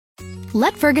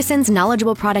Let Ferguson's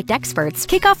knowledgeable product experts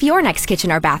kick off your next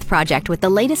kitchen or bath project with the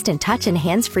latest in touch and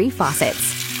hands-free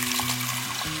faucets,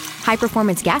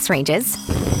 high-performance gas ranges,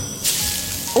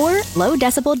 or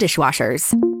low-decibel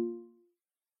dishwashers.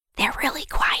 They're really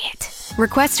quiet.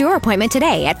 Request your appointment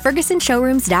today at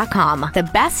FergusonShowrooms.com. The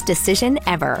best decision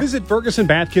ever. Visit Ferguson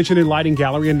Bath Kitchen and Lighting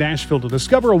Gallery in Nashville to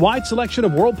discover a wide selection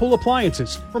of Whirlpool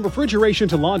appliances. From refrigeration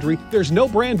to laundry, there's no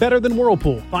brand better than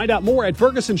Whirlpool. Find out more at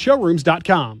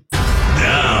FergusonShowrooms.com.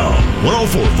 Now,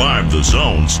 104.5 The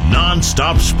Zone's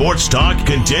non-stop sports talk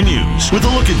continues with a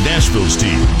look at Nashville's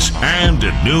teams and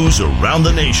news around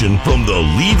the nation from the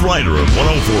lead writer of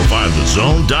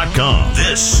 1045thezone.com.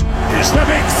 This is The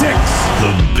Big Six.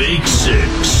 The Big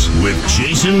Six with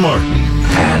Jason Martin.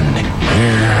 And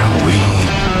here we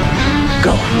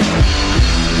go.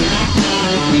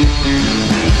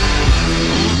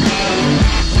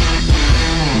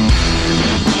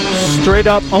 Straight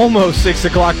up almost 6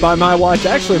 o'clock by my watch.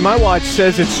 Actually, my watch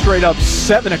says it's straight up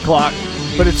 7 o'clock,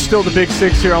 but it's still the Big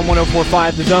Six here on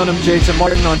 104.5 The Zone. I'm Jason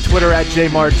Martin on Twitter at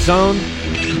JMartZone.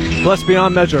 Blessed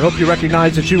beyond measure. Hope you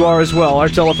recognize that you are as well. Our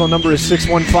telephone number is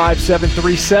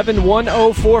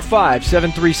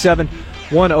 615-737-1045.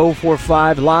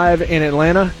 737-1045, live in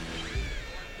Atlanta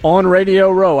on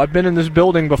Radio Row. I've been in this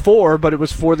building before, but it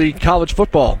was for the College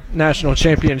Football National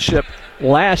Championship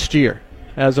last year,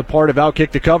 as a part of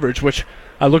Outkick the Coverage, which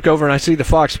I look over and I see the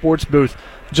Fox Sports booth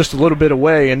just a little bit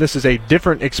away, and this is a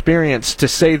different experience, to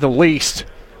say the least.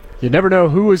 You never know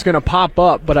who is going to pop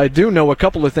up, but I do know a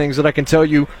couple of things that I can tell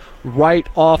you right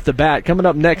off the bat. Coming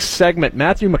up next segment,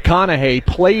 Matthew McConaughey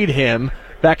played him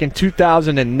back in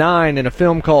 2009 in a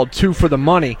film called Two for the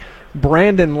Money.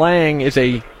 Brandon Lang is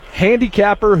a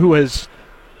handicapper who has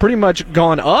pretty much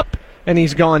gone up, and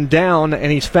he's gone down,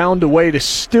 and he's found a way to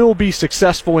still be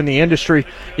successful in the industry.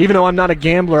 Even though I'm not a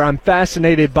gambler, I'm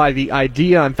fascinated by the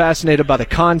idea. I'm fascinated by the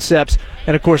concepts.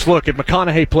 And, of course, look, if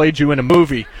McConaughey played you in a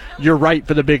movie, you're right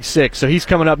for the Big Six. So he's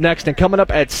coming up next. And coming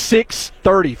up at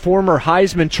 6:30, former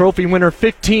Heisman Trophy winner,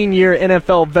 15-year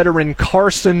NFL veteran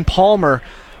Carson Palmer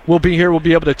will be here. We'll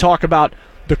be able to talk about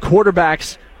the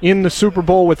quarterbacks in the Super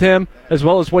Bowl with him, as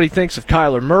well as what he thinks of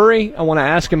Kyler Murray. I want to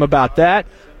ask him about that,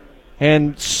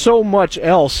 and so much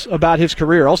else about his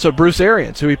career. Also, Bruce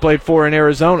Arians, who he played for in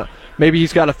Arizona. Maybe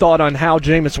he's got a thought on how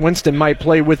Jameis Winston might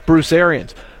play with Bruce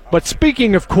Arians. But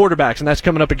speaking of quarterbacks, and that's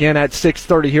coming up again at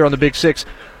 6:30 here on the Big Six,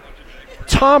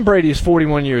 Tom Brady is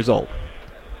 41 years old.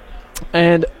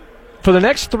 And for the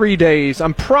next 3 days,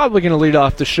 I'm probably going to lead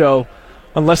off the show,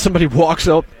 unless somebody walks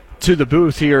up to the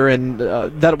booth here, and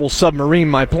that will submarine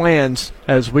my plans,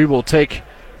 as we will take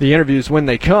the interviews when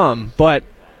they come. But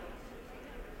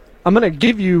I'm going to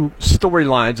give you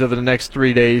storylines over the next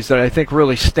 3 days that I think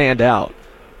really stand out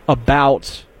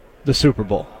about the Super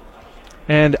Bowl.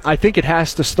 And I think it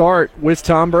has to start with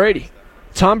Tom Brady.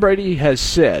 Tom Brady has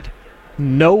said,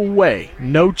 no way,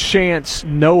 no chance,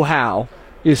 no how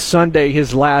is Sunday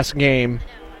his last game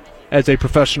as a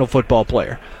professional football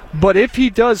player. But if he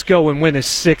does go and win his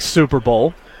 6th Super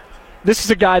Bowl, this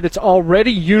is a guy that's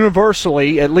already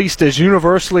universally, at least as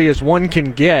universally as one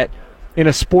can get, in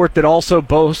a sport that also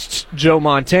boasts Joe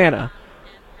Montana.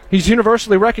 He's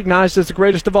universally recognized as the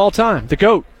greatest of all time, the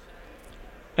GOAT.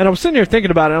 And I was sitting here thinking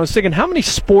about it, and I was thinking, how many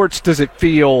sports does it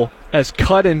feel as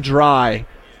cut and dry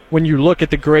when you look at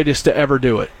the greatest to ever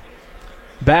do it?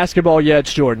 Basketball, yeah,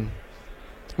 it's Jordan.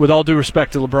 With all due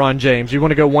respect to LeBron James, you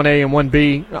want to go 1A and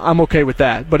 1B, I'm okay with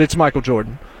that, but it's Michael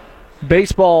Jordan.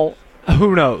 Baseball,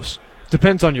 who knows?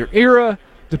 Depends on your era,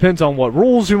 depends on what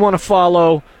rules you want to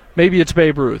follow. Maybe it's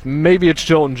Babe Ruth. Maybe it's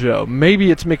Jolton Joe. Maybe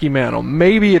it's Mickey Mantle.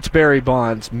 Maybe it's Barry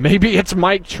Bonds. Maybe it's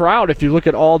Mike Trout if you look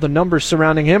at all the numbers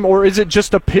surrounding him. Or is it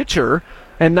just a pitcher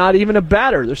and not even a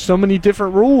batter? There's so many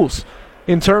different rules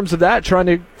in terms of that, trying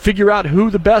to figure out who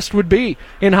the best would be.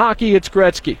 In hockey, it's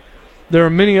Gretzky. There are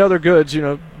many other goods,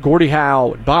 Gordie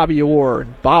Howe and Bobby Orr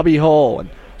and Bobby Hull and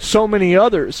so many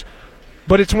others.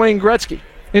 But it's Wayne Gretzky.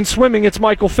 In swimming, it's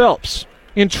Michael Phelps.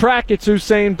 In track, it's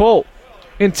Usain Bolt.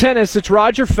 In tennis, it's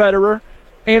Roger Federer,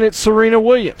 and it's Serena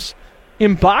Williams.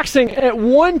 In boxing, at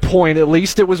one point at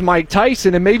least, it was Mike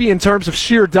Tyson, and maybe in terms of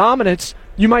sheer dominance,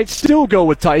 you might still go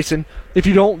with Tyson if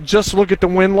you don't just look at the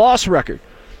win-loss record.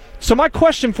 So my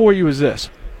question for you is this.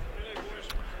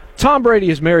 Tom Brady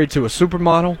is married to a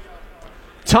supermodel.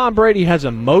 Tom Brady has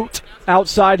a moat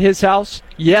outside his house.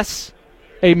 Yes,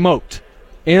 a moat.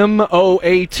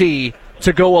 M-O-A-T,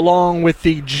 to go along with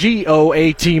the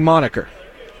G-O-A-T moniker.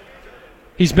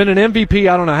 He's been an MVP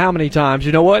I don't know how many times.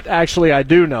 You know what? Actually, I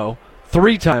do know.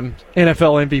 3-time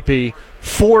NFL MVP,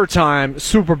 4-time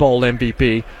Super Bowl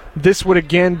MVP. This would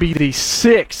again be the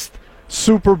 6th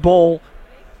Super Bowl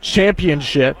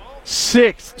championship,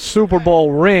 6th Super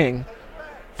Bowl ring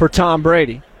for Tom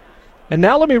Brady. And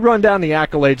now let me run down the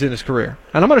accolades in his career.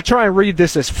 And I'm going to try and read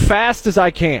this as fast as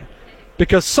I can,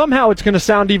 because somehow it's going to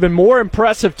sound even more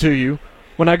impressive to you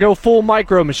when I go full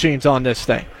micro machines on this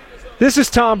thing. This is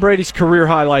Tom Brady's career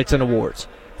highlights and awards.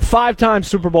 5-time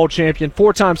Super Bowl champion,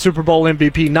 4-time Super Bowl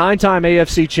MVP, 9-time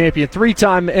AFC champion,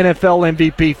 3-time NFL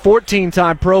MVP,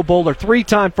 14-time Pro Bowler,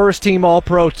 3-time first-team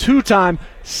All-Pro, 2-time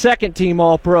second-team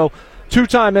All-Pro,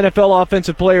 2-time NFL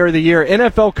Offensive Player of the Year,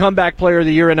 NFL Comeback Player of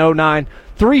the Year in 2009,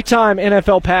 3-time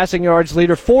NFL passing yards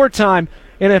leader, 4-time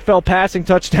NFL passing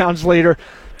touchdowns leader,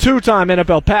 2-time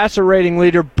NFL passer rating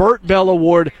leader, Burt Bell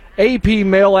Award, AP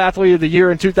Male Athlete of the Year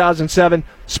in 2007,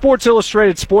 Sports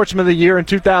Illustrated Sportsman of the Year in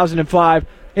 2005,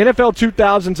 NFL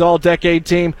 2000's All-Decade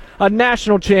Team, a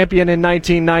national champion in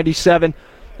 1997,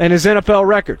 and his NFL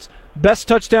records. Best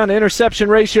touchdown to interception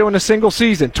ratio in a single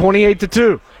season,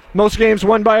 28-2. Most games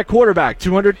won by a quarterback,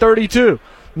 232.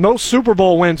 Most Super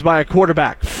Bowl wins by a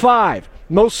quarterback, 5.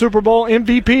 Most Super Bowl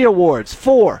MVP awards,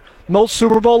 4. Most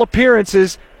Super Bowl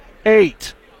appearances,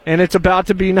 8. And it's about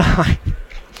to be 9.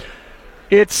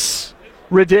 It's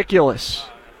ridiculous.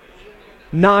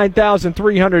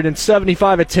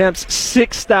 9,375 attempts,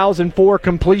 6,004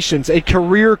 completions, a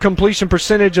career completion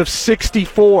percentage of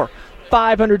 64,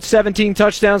 517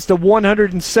 touchdowns to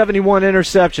 171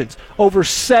 interceptions, over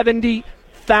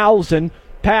 70,000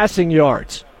 passing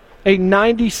yards, a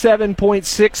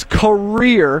 97.6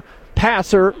 career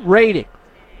passer rating.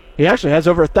 He actually has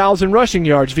over 1,000 rushing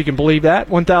yards, if you can believe that,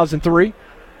 1,003,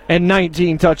 and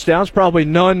 19 touchdowns, probably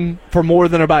none for more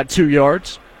than about 2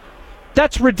 yards.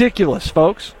 That's ridiculous,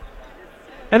 folks.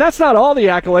 And that's not all the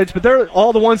accolades, but they're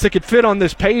all the ones that could fit on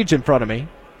this page in front of me.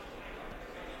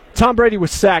 Tom Brady was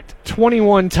sacked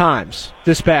 21 times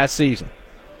this past season.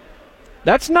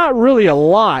 That's not really a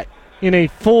lot in a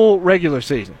full regular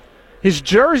season. His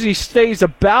jersey stays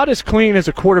about as clean as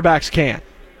a quarterback's can,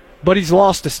 but he's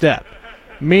lost a step,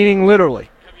 meaning literally.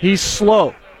 He's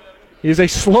slow. He's a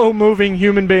slow-moving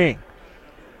human being.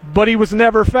 But he was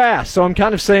never fast, so I'm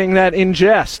kind of saying that in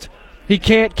jest. He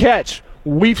can't catch.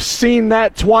 We've seen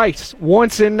that twice,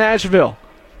 once in Nashville.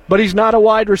 But he's not a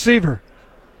wide receiver.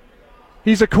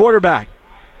 He's a quarterback.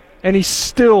 And he's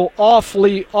still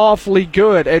awfully, awfully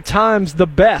good, at times the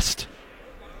best.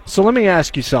 So let me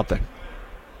ask you something.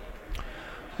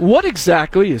 What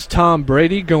exactly is Tom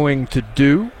Brady going to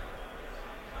do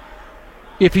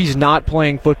if he's not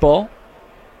playing football?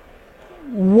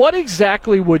 What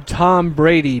exactly would Tom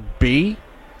Brady be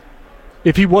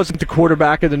if he wasn't the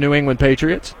quarterback of the New England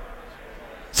Patriots?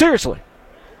 Seriously.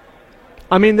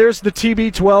 I mean, there's the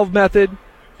TB12 method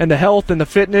and the health and the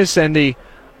fitness and the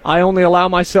I only allow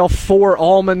myself 4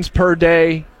 almonds per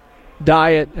day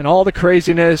diet and all the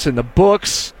craziness and the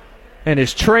books and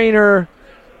his trainer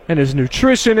and his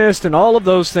nutritionist and all of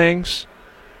those things.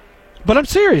 But I'm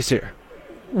serious here.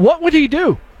 What would he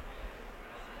do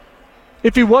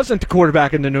if he wasn't the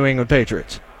quarterback in the New England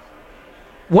Patriots?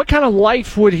 What kind of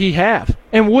life would he have?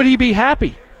 And would he be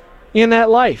happy in that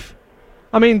life?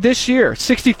 I mean, this year,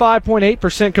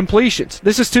 65.8% completions.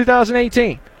 This is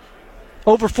 2018.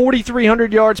 Over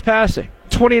 4,300 yards passing,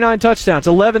 29 touchdowns,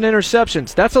 11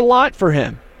 interceptions. That's a lot for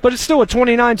him, but it's still a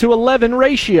 29-11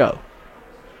 ratio.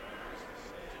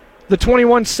 The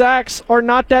 21 sacks are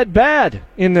not that bad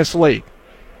in this league.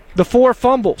 The 4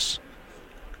 fumbles.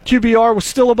 QBR was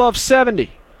still above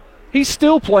 70. He's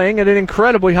still playing at an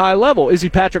incredibly high level. Is he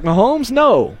Patrick Mahomes?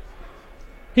 No.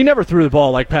 He never threw the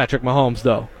ball like Patrick Mahomes,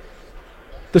 though.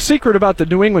 The secret about the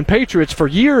New England Patriots for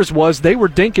years was they were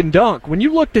dink and dunk. When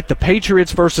you looked at the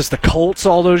Patriots versus the Colts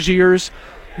all those years,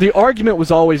 the argument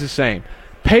was always the same.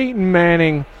 Peyton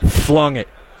Manning flung it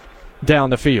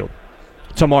down the field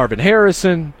to Marvin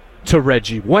Harrison, to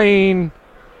Reggie Wayne,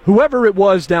 whoever it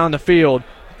was down the field.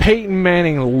 Peyton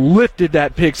Manning lifted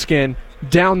that pigskin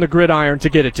down the gridiron to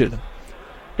get it to them.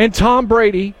 And Tom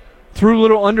Brady threw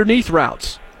little underneath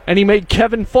routes. And he made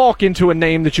Kevin Falk into a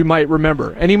name that you might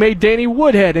remember. And he made Danny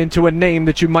Woodhead into a name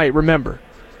that you might remember.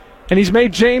 And he's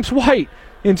made James White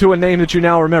into a name that you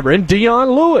now remember. And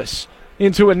Deion Lewis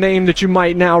into a name that you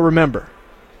might now remember.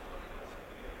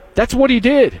 That's what he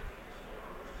did.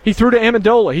 He threw to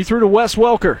Amendola. He threw to Wes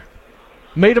Welker.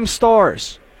 Made them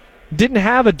stars. Didn't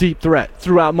have a deep threat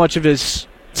throughout much of his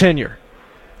tenure.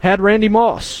 Had Randy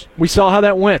Moss. We saw how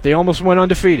that went. They almost went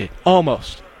undefeated.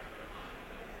 Almost.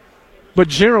 But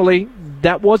generally,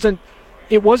 it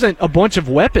wasn't a bunch of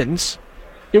weapons.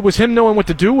 It was him knowing what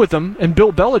to do with them and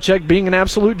Bill Belichick being an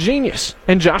absolute genius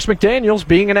and Josh McDaniels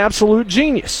being an absolute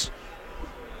genius.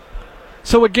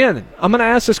 So again, I'm going to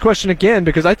ask this question again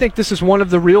because I think this is one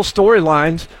of the real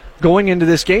storylines going into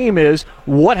this game is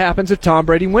what happens if Tom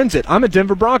Brady wins it? I'm a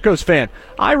Denver Broncos fan.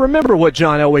 I remember what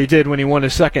John Elway did when he won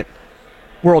his second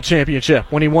world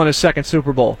championship, when he won his second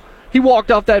Super Bowl. He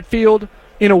walked off that field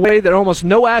in a way that almost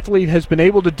no athlete has been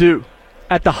able to do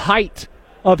at the height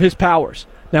of his powers.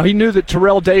 Now, he knew that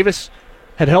Terrell Davis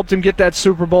had helped him get that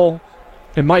Super Bowl,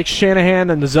 and Mike Shanahan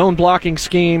and the zone blocking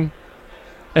scheme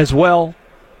as well.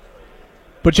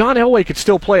 But John Elway could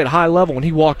still play at a high level when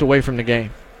he walked away from the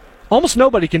game. Almost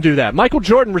nobody can do that. Michael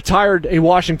Jordan retired a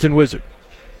Washington Wizard.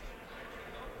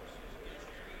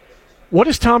 What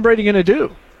is Tom Brady going to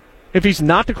do if he's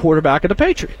not the quarterback of the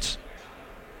Patriots?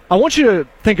 I want you to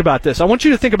think about this. I want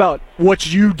you to think about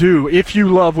what you do if you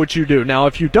love what you do. Now,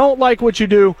 if you don't like what you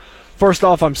do, first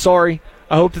off, I'm sorry.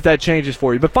 I hope that changes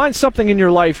for you. But find something in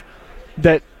your life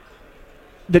that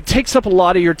takes up a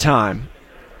lot of your time,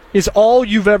 is all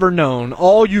you've ever known,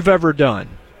 all you've ever done,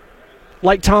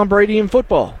 like Tom Brady in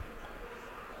football.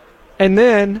 And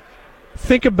then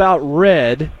think about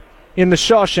Red in The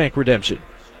Shawshank Redemption,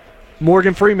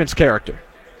 Morgan Freeman's character.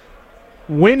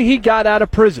 When he got out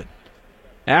of prison,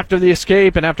 after the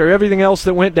escape and after everything else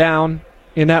that went down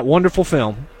in that wonderful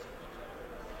film,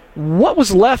 what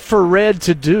was left for Red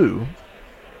to do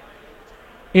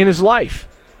in his life?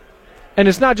 And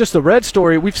it's not just the Red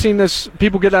story. We've seen this,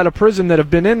 people get out of prison that have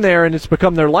been in there and it's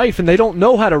become their life and they don't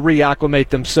know how to reacclimate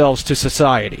themselves to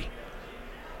society.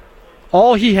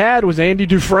 All he had was Andy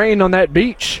Dufresne on that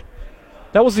beach.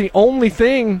 That was the only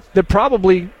thing that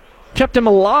probably kept him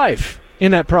alive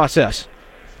in that process.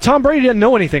 Tom Brady didn't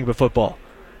know anything but football.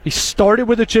 He started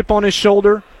with a chip on his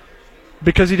shoulder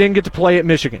because he didn't get to play at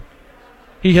Michigan.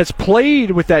 He has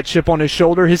played with that chip on his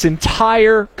shoulder his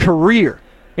entire career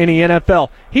in the NFL.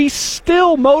 He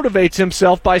still motivates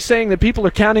himself by saying that people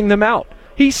are counting them out.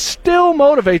 He still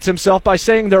motivates himself by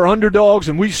saying they're underdogs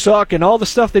and we suck and all the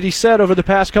stuff that he said over the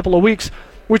past couple of weeks,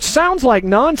 which sounds like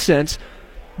nonsense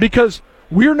because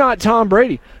we're not Tom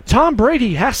Brady. Tom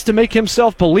Brady has to make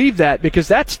himself believe that because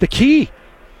that's the key.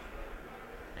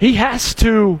 He has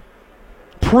to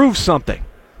prove something,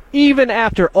 even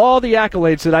after all the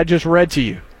accolades that I just read to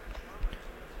you.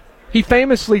 He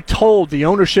famously told the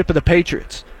ownership of the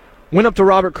Patriots, went up to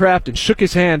Robert Kraft and shook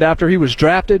his hand after he was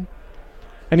drafted,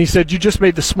 and he said, "You just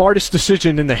made the smartest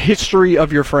decision in the history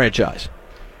of your franchise."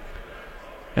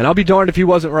 And I'll be darned if he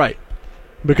wasn't right,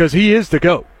 because he is the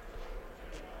GOAT.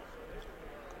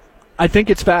 I think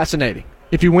it's fascinating.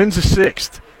 If he wins a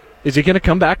sixth, is he going to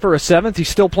come back for a seventh? He's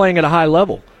still playing at a high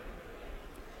level.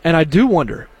 And I do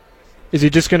wonder, is he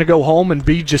just going to go home and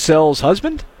be Giselle's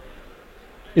husband?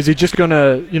 Is he just going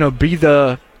to, be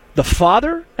the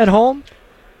father at home?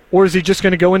 Or is he just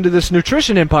going to go into this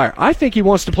nutrition empire? I think he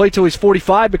wants to play till he's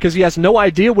 45 because he has no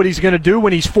idea what he's going to do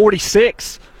when he's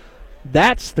 46.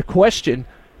 That's the question,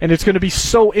 and it's going to be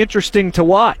so interesting to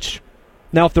watch.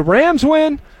 Now, if the Rams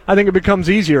win, I think it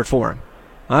becomes easier for him.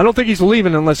 I don't think he's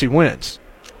leaving unless he wins.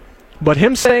 But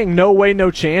him saying no way, no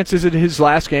chance, is it his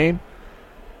last game?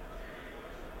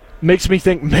 Makes me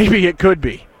think maybe it could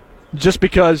be, just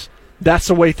because that's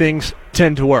the way things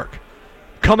tend to work.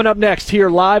 Coming up next here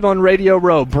live on Radio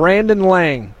Row, Brandon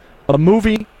Lang, a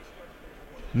movie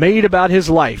made about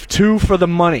his life, Two for the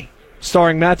Money,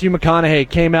 starring Matthew McConaughey,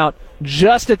 came out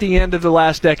just at the end of the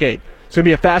last decade. It's going to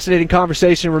be a fascinating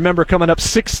conversation. Remember, coming up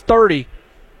 6:30,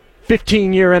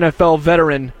 15-year NFL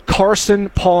veteran Carson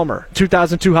Palmer,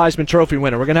 2002 Heisman Trophy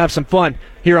winner. We're going to have some fun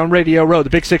here on Radio Row. The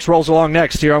Big Six rolls along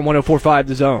next here on 104.5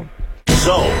 The Zone.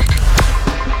 Zone.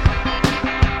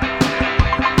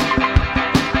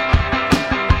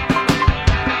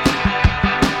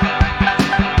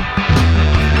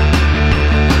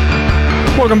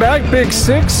 Welcome back. Big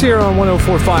Six here on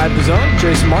 104.5 The Zone.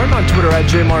 Jason Martin on Twitter at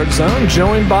JMartZone,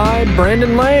 joined by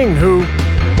Brandon Lang, who,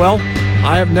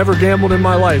 I have never gambled in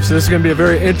my life, so this is going to be a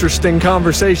very interesting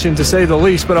conversation to say the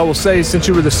least, but I will say, since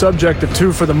you were the subject of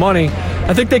Two for the Money,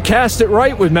 I think they cast it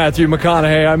right with Matthew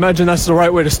McConaughey. I imagine that's the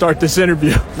right way to start this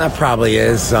interview. That probably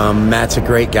is. Matt's a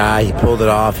great guy. He pulled it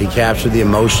off. He captured the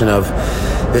emotion of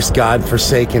this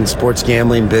godforsaken sports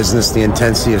gambling business, the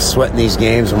intensity of sweating these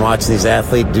games and watching these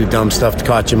athletes do dumb stuff to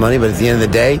cost you money, but at the end of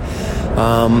the day,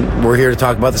 we're here to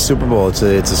talk about the Super Bowl. It's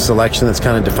a selection that's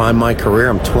kind of defined my career.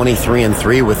 I'm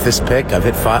 23-3 with this pick. I've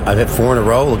hit 4 in a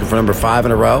row, looking for number 5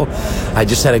 in a row. I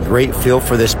just had a great feel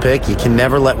for this pick. You can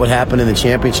never let what happened in the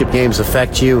championship games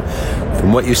affect you.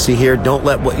 From what you see here, don't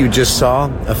let what you just saw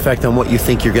affect on what you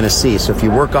think you're going to see. So if you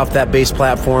work off that base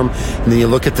platform and then you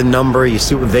look at the number, you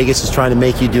see what Vegas is trying to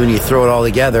make you do, and you throw it all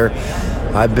together,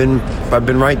 I've been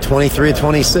right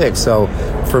 23-26. So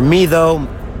for me, though,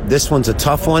 this one's a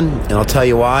tough one, and I'll tell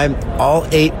you why. All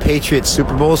 8 Patriots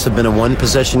Super Bowls have been a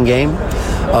one-possession game.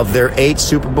 Of their 8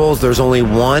 Super Bowls, there's only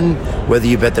one, whether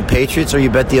you bet the Patriots or you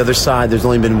bet the other side, there's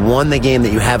only been one the game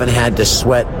that you haven't had to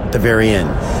sweat at the very end.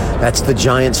 That's the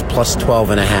Giants plus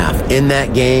 12.5. In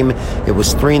that game, it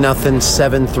was 3-0,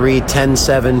 7-3,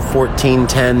 10-7,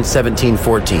 14-10,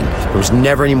 17-14. There was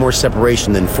never any more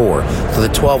separation than 4. So the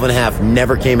 12.5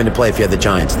 never came into play if you had the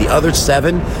Giants. The other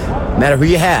 7, no matter who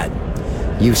you had,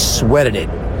 you sweated it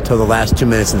till the last 2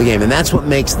 minutes of the game. And that's what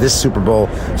makes this Super Bowl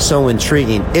so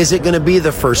intriguing. Is it going to be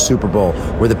the first Super Bowl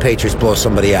where the Patriots blow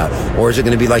somebody out? Or is it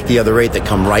going to be like the other 8 that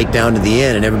come right down to the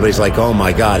end and everybody's like, oh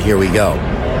my God, here we go?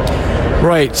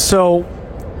 Right. So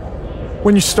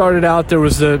when you started out, there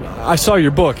was I saw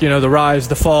your book, The Rise,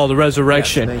 the Fall, the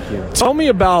Resurrection. Yes, thank you. Tell me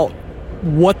about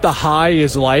what the high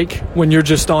is like when you're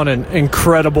just on an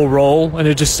incredible roll and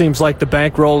it just seems like the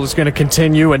bankroll is going to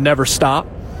continue and never stop.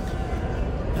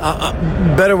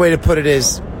 Better way to put it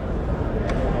is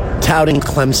touting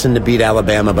Clemson to beat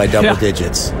Alabama by double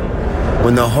digits.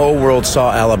 When the whole world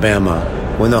saw Alabama,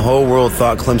 when the whole world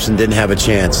thought Clemson didn't have a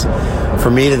chance, for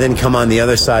me to then come on the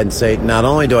other side and say, not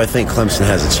only do I think Clemson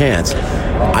has a chance,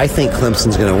 I think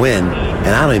Clemson's going to win, and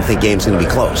I don't even think the game's going to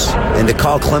be close. And to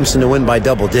call Clemson to win by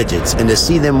double digits and to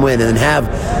see them win and have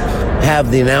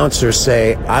the announcer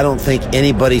say, I don't think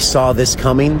anybody saw this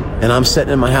coming, and I'm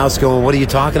sitting in my house going, what are you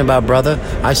talking about, brother?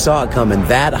 I saw it coming.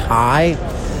 That high,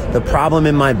 the problem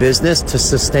in my business, to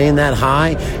sustain that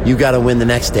high, you got to win the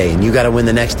next day, and you got to win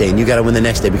the next day, and you got to win the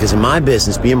next day, because in my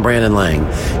business, being Brandon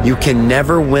Lang, you can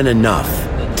never win enough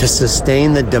to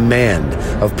sustain the demand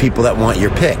of people that want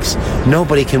your picks.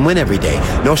 Nobody can win every day.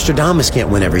 Nostradamus can't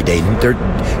win every day.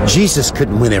 Jesus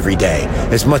couldn't win every day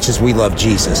as much as we love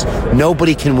Jesus.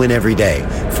 Nobody can win every day.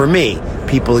 For me,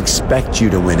 people expect you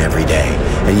to win every day,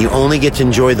 and you only get to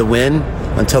enjoy the win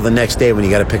until the next day when you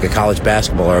got to pick a college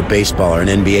basketball or a baseball or an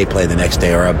NBA play the next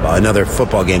day or another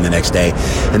football game the next day.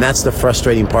 And that's the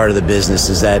frustrating part of the business,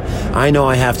 is that I know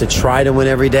I have to try to win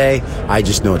every day. I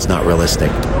just know it's not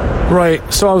realistic. Right.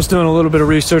 So I was doing a little bit of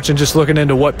research and just looking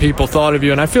into what people thought of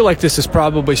you, and I feel like this is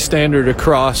probably standard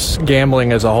across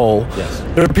gambling as a whole. Yes.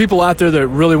 There are people out there that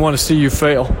really want to see you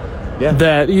fail. Yeah.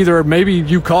 That either maybe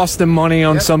you cost them money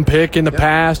on some pick in the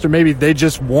past, or maybe they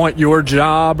just want your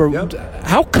job. Or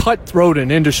how cutthroat an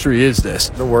industry is this?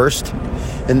 The worst.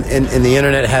 And the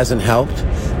internet hasn't helped,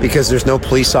 because there's no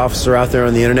police officer out there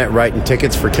on the internet writing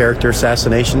tickets for character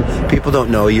assassination. People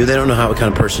don't know you. They don't know what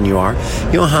kind of person you are.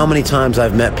 You know how many times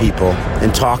I've met people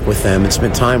and talked with them and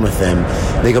spent time with them.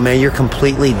 They go, man, you're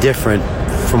completely different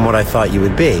from what I thought you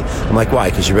would be. I'm like, why?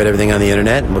 Because you read everything on the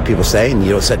internet and what people say, and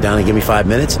you don't sit down and give me 5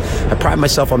 minutes? I pride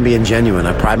myself on being genuine.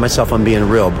 I pride myself on being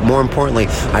real. But more importantly,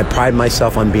 I pride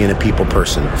myself on being a people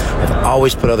person. I've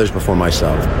always put others before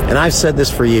myself. And I've said this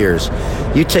for years.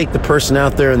 You take the person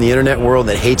out there in the internet world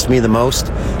that hates me the most,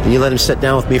 and you let him sit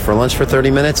down with me for lunch for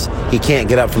 30 minutes, he can't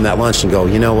get up from that lunch and go,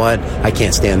 you know what? I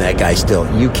can't stand that guy still.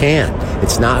 You can't.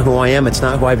 It's not who I am. It's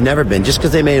not who I've never been. Just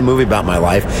because they made a movie about my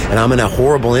life, and I'm in a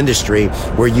horrible industry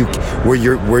where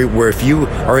if you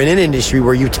are in an industry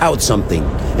where you tout something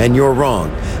and you're wrong,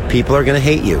 people are going to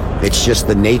hate you. It's just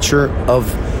the nature of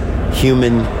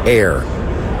human error.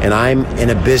 And I'm in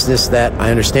a business that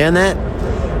I understand that.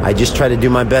 I just try to do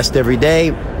my best every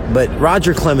day. But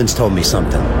Roger Clemens told me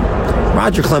something.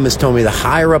 Roger Clemens told me the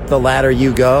higher up the ladder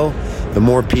you go, the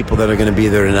more people that are going to be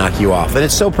there to knock you off. And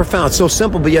it's so profound, so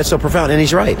simple, but yet so profound. And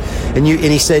he's right. And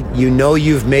he said, you know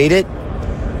you've made it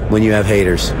when you have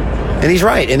haters. And he's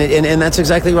right. And that's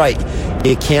exactly right.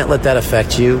 You can't let that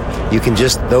affect you. You can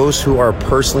just, those who are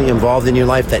personally involved in your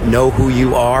life that know who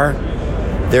you are,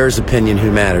 there's opinion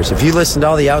who matters. If you listen to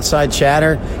all the outside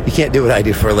chatter, you can't do what I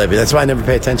do for a living. That's why I never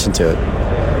pay attention to it.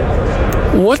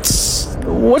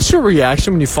 What's your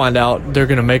reaction when you find out they're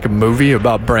going to make a movie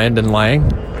about Brandon Lang?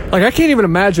 Like, I can't even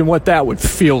imagine what that would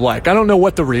feel like. I don't know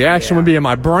what the reaction would be in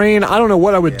my brain. I don't know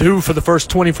what I would do for the first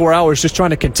 24 hours just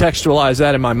trying to contextualize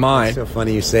that in my mind. It's so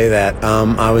funny you say that.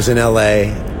 I was in L.A.,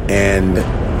 and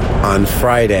on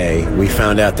Friday, we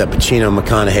found out that Pacino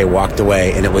McConaughey walked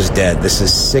away, and it was dead. This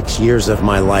is 6 years of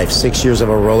my life, 6 years of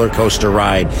a roller coaster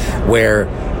ride where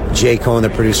Jay Cohen, the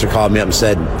producer, called me up and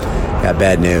said, got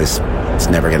bad news. It's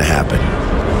never going to happen.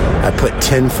 I put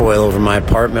tinfoil over my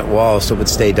apartment wall so it would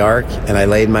stay dark, and I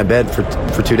laid in my bed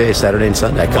for 2 days, Saturday and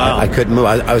Sunday. I couldn't move.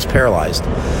 I was paralyzed.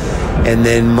 And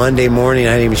then Monday morning,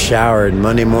 I hadn't even showered.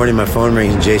 Monday morning, my phone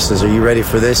rings, and Jay says, are you ready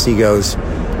for this? He goes,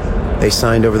 they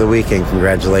signed over the weekend.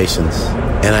 Congratulations.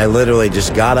 And I literally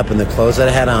just got up in the clothes that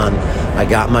I had on. I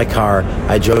got in my car.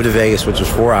 I drove to Vegas, which was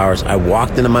 4 hours. I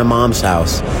walked into my mom's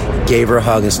house, gave her a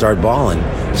hug, and started bawling.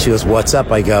 She goes, what's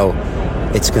up? I go,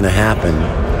 it's going to happen.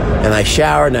 And I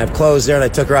showered and I have clothes there and I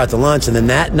took her out to lunch. And then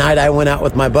that night I went out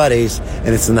with my buddies, and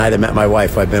it's the night I met my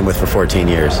wife, who I've been with for 14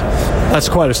 years. That's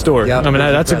quite a story. Yep, I mean,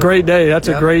 that's a great day. That's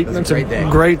a great time frame.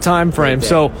 Great day.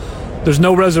 So there's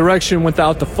no resurrection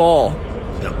without the fall.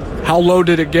 No. How low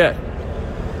did it get?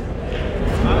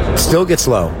 Still gets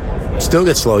low.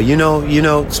 You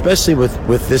know, especially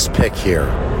with this pick here.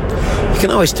 You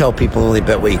can always tell people only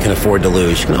bet what you can afford to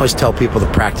lose. You can always tell people to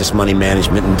practice money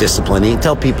management and discipline. You can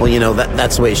tell people,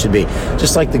 that's the way it should be.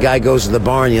 Just like the guy goes to the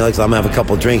bar and I'm going to have a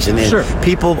couple of drinks. And sure.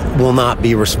 People will not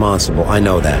be responsible. I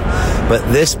know that. But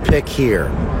this pick here,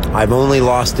 I've only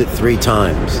lost it 3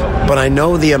 times. But I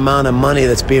know the amount of money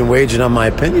that's being wagered on my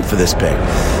opinion for this pick.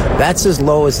 That's as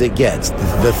low as it gets.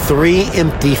 The 3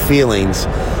 empty feelings.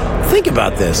 Think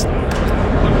about this.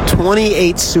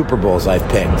 28 Super Bowls I've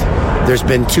picked. There's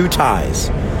been 2 ties.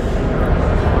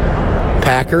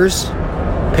 Packers,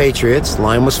 Patriots,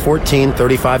 line was 14,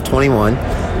 35-21.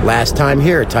 Last time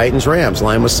here, Titans, Rams,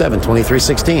 line was 7,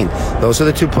 23-16. Those are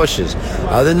the 2 pushes.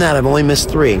 Other than that, I've only missed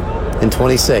 3 in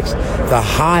 26. The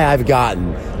high I've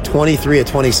gotten 23 of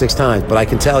 26 times, but I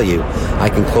can tell you, I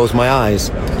can close my eyes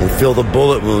and feel the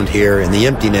bullet wound here and the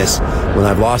emptiness when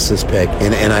I've lost this pick,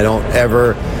 and I don't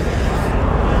ever...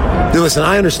 Listen,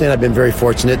 I understand I've been very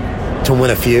fortunate to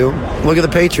win a few. Look at the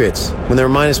Patriots when they were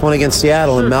 -1 against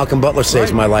Seattle, and Malcolm Butler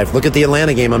saves my life. Look at the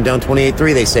Atlanta game. I'm down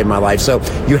 28-3. They saved my life. So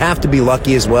you have to be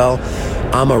lucky as well.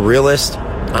 I'm a realist.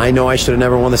 I know I should have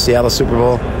never won the Seattle Super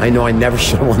Bowl. I know I never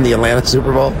should have won the Atlanta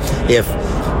Super Bowl. If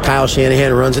Kyle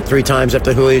Shanahan runs it 3 times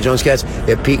after Julio Jones catch,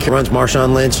 if Pete runs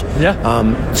Marshawn Lynch.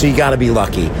 So you got to be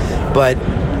lucky. But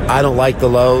I don't like the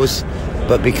lows.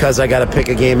 But because I got to pick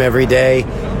a game every day,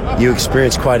 you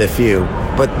experience quite a few.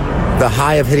 But the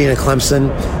high of hitting a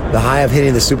Clemson, the high of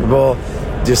hitting the Super Bowl,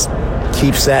 just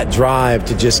keeps that drive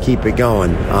to just keep it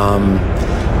going.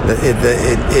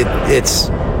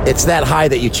 It's that high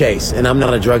that you chase. And I'm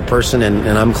not a drug person,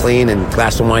 and I'm clean, and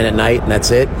glass of wine at night, and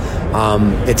that's it.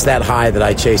 It's that high that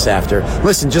I chase after.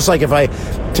 Listen, just like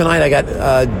tonight I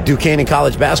got Duquesne in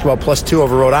college basketball +2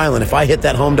 over Rhode Island. If I hit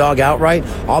that home dog outright,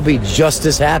 I'll be just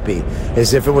as happy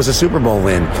as if it was a Super Bowl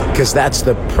win, because that's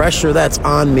the pressure that's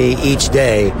on me each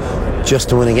day just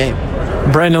to win a game.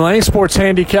 Brandon Lang, sports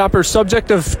handicapper, subject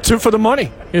of 2 for the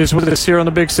Money, is with us here on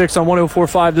the Big Six on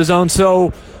 104.5 The Zone.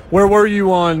 So where were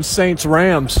you on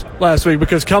Saints-Rams last week?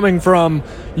 Because coming from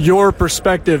your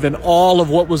perspective and all of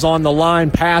what was on the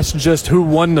line past just who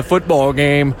won the football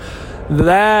game,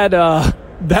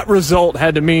 that result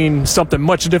had to mean something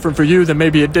much different for you than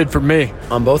maybe it did for me.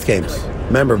 On both games.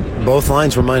 Remember, both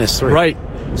lines were -3. Right.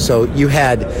 So you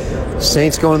had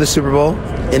Saints going to the Super Bowl,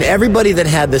 and everybody that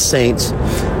had the Saints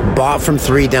bought from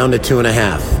 3 down to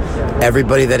 2.5.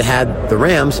 Everybody that had the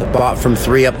Rams bought from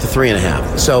 3 up to 3.5.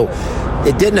 So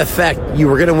it didn't affect, you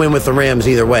were going to win with the Rams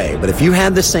either way. But if you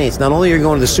had the Saints, not only are you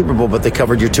going to the Super Bowl, but they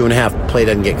covered your 2.5, play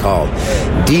doesn't get called.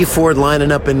 D Ford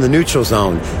lining up in the neutral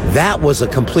zone. That was a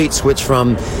complete switch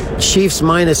from Chiefs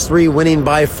 -3 winning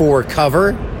by 4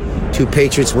 cover to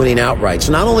Patriots winning outright.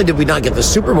 So not only did we not get the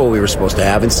Super Bowl we were supposed to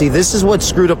have, and see, this is what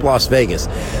screwed up Las Vegas.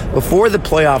 Before the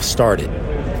playoffs started,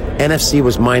 NFC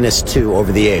was -2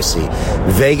 over the AFC.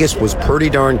 Vegas was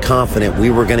pretty darn confident we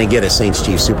were going to get a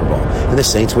Saints-Chiefs Super Bowl, and the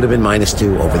Saints would have been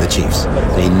 -2 over the Chiefs.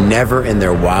 They never in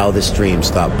their wildest dreams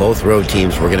thought both road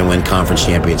teams were going to win conference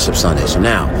championship Sunday. So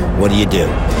now, what do?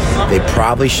 They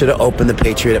probably should have opened the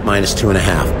Patriot at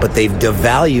 -2.5, but they've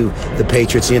devalued the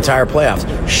Patriots the entire playoffs.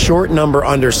 Short number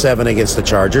under 7 against the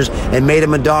Chargers, and made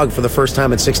them a dog for the first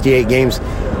time in 68 games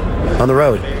on the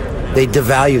road. They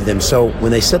devalued them. So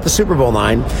when they set the Super Bowl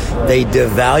line, they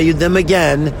devalued them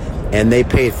again, and they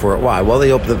paid for it. Why? Well,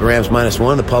 they opened the Rams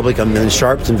 -1. The public, and then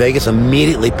Sharps in Vegas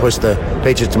immediately pushed the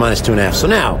Patriots to -2.5. So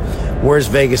now, where's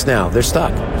Vegas now? They're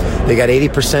stuck. They got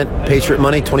 80% Patriot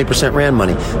money, 20% Ram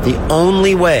money. The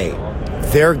only way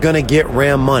they're going to get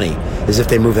Ram money is if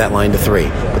they move that line to 3.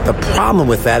 But the problem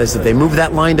with that is if they move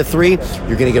that line to 3,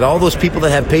 you're going to get all those people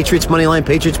that have Patriots money line,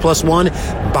 Patriots +1,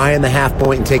 buying the half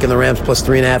point and taking the Rams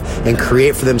 +3.5 and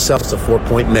create for themselves a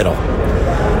 4-point middle.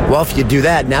 Well, if you do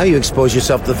that, now you expose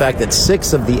yourself to the fact that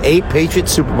 6 of the 8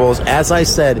 Patriots Super Bowls, as I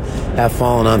said, have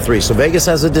fallen on 3. So Vegas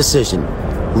has a decision.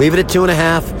 Leave it at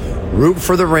 2.5. Root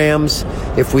for the Rams.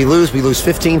 If we lose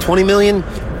 15, 20 million,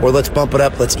 or let's bump it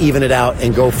up, let's even it out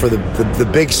and go for the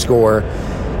big score.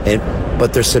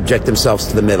 But they're subject themselves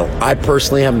to the middle. I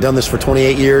personally haven't done this for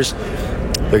 28 years.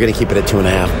 They're going to keep it at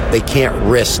 2.5. They can't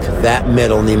risk that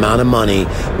middle and the amount of money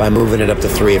by moving it up to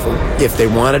 3. If they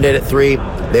wanted it at 3,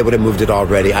 they would have moved it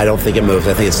already. I don't think it moves.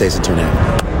 I think it stays at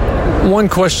 2.5. One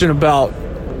question about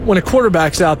when a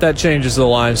quarterback's out, that changes the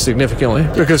line significantly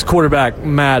because quarterback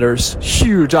matters.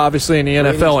 Huge, obviously, in the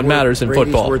NFL and matters in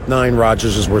football. Brady's worth 9,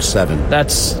 Rodgers is worth 7.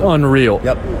 That's unreal.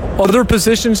 Yep. Other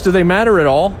positions, do they matter at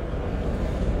all?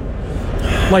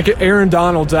 Like Aaron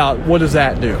Donald's out, what does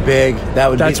that do? Big.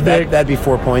 That's big. That'd be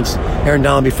 4 points. Aaron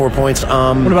Donald would be 4 points. What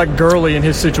about Gurley in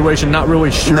his situation? Not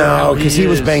really sure. No, because he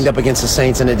was banged up against the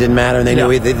Saints and it didn't matter, and they knew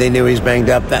he was banged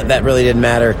up. That really didn't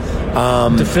matter.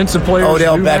 Defensive players.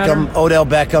 Odell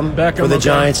Beckham for the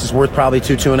Giants is worth probably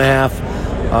 2.5.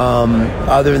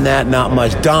 Other than that, not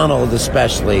much. Donald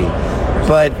especially.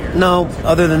 But no,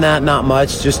 other than that, not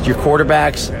much. Just your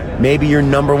quarterbacks. Maybe your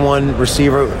number one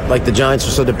receiver, like the Giants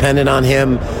are so dependent on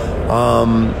him.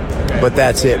 But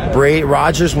that's it.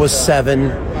 Rodgers was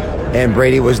 7, and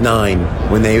Brady was 9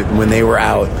 when they were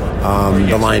out.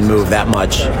 The line moved that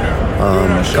much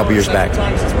a couple years back.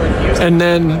 And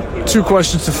then 2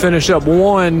 questions to finish up.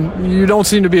 One, you don't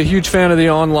seem to be a huge fan of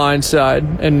the online side,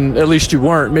 and at least you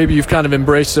weren't. Maybe you've kind of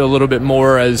embraced it a little bit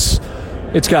more as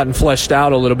it's gotten fleshed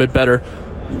out a little bit better.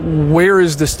 Where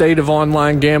is the state of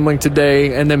online gambling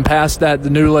today? And then past that, the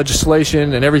new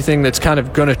legislation and everything that's kind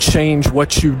of going to change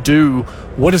what you do.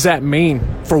 What does that mean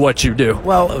for what you do?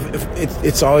 Well,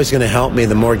 it's always going to help me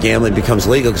the more gambling becomes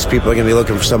legal because people are going to be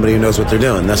looking for somebody who knows what they're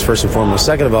doing. That's first and foremost.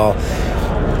 Second of all,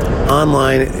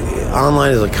 online is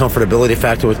a comfortability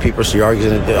factor with people, so you're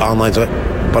arguing online.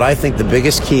 But I think the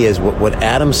biggest key is what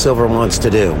Adam Silver wants to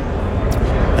do.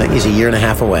 I think he's a year and a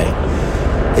half away.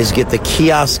 Is get the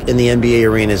kiosk in the NBA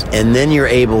arenas, and then you're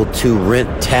able to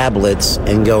rent tablets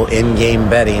and go in-game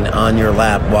betting on your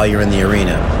lap while you're in the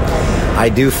arena. I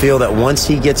do feel that once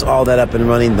he gets all that up and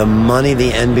running, the money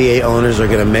the NBA owners are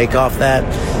going to make off that,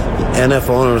 the NFL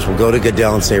owners will go to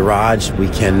Goodell and say, Raj, we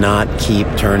cannot keep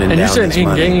turning down this money. And you're saying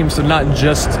in-game, so not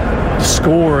just the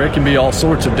score. It can be all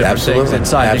sorts of different things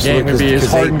inside the game. It can be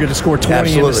as Harden going to score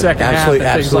 20 in the second half and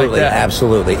things like that.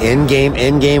 Absolutely.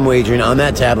 In-game wagering on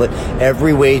that tablet.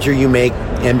 Every wager you make,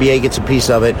 NBA gets a piece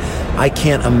of it. I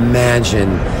can't imagine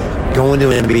going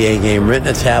to an NBA game,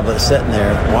 renting a tablet, sitting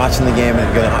there, watching the game,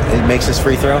 and it makes this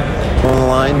free throw on the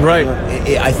line. Right.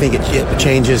 I think it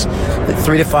changes.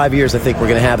 3 to 5 years, I think we're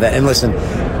going to have that. And listen,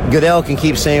 Goodell can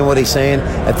keep saying what he's saying.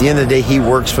 At the end of the day, he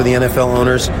works for the NFL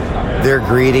owners. They're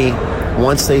greedy.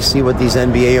 Once they see what these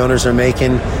NBA owners are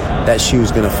making, that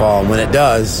shoe's going to fall. And when it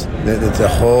does, it's a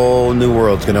whole new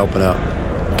world's going to open up.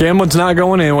 Gambling's not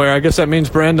going anywhere. I guess that means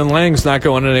Brandon Lang's not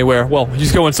going anywhere. Well,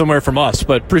 he's going somewhere from us,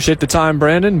 but appreciate the time,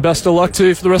 Brandon. Best of luck to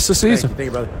you for the rest of the season. Thank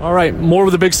you, brother. All right, more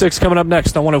with the Big Six coming up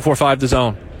next on 104.5 The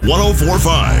Zone.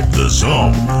 104.5 The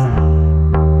Zone.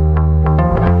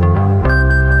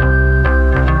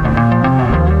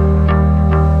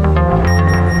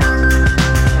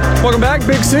 Welcome back.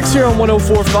 Big Six here on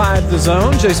 104.5 The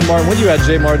Zone. Jason Martin with you at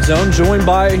J Mart Zone, joined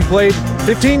by, he played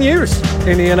 15 years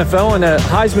in the NFL, and a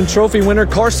Heisman Trophy winner,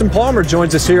 Carson Palmer,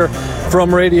 joins us here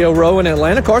from Radio Row in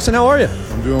Atlanta. Carson, how are you?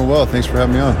 I'm doing well. Thanks for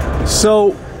having me on.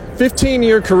 So,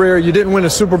 15-year career, you didn't win a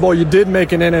Super Bowl. You did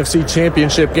make an NFC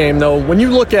Championship game, though. When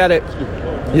you look at it,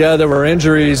 yeah, there were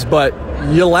injuries, but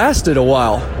you lasted a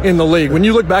while in the league. When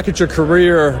you look back at your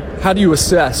career, how do you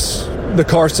assess the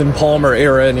Carson Palmer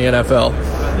era in the NFL?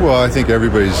 Well, I think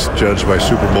everybody's judged by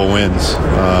Super Bowl wins.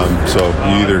 So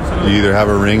you either have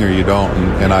a ring or you don't,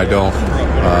 and I don't.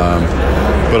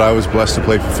 But I was blessed to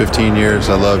play for 15 years.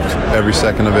 I loved every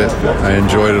second of it. I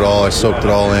enjoyed it all. I soaked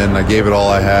it all in. I gave it all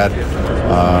I had.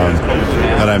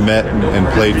 And I met and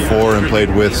played for and played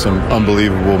with some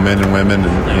unbelievable men and women.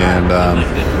 And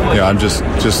I'm just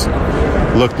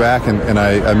look back and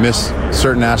I miss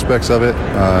certain aspects of it.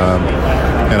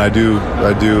 And I do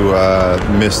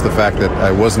miss the fact that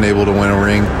I wasn't able to win a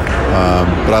ring,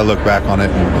 but I look back on it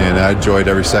and I enjoyed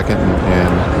every second,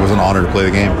 and it was an honor to play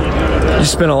the game. You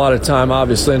spent a lot of time,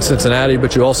 obviously, in Cincinnati,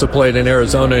 but you also played in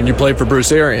Arizona, and you played for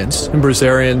Bruce Arians. And Bruce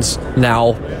Arians,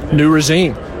 now new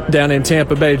regime down in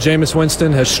Tampa Bay. Jameis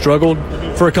Winston has struggled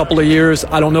for a couple of years.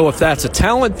 I don't know if that's a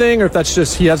talent thing or if that's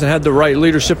just he hasn't had the right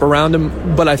leadership around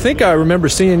him. But I think I remember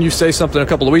seeing you say something a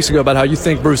couple of weeks ago about how you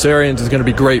think Bruce Arians is going to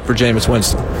be great for Jameis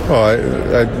Winston. Oh,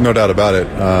 I no doubt about it.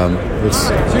 It's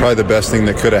probably the best thing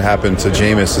that could have happened to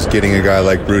Jameis is getting a guy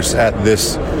like Bruce at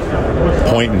this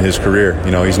point in his career.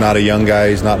 You know, he's not a young guy.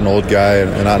 He's not an old guy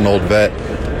and not an old vet.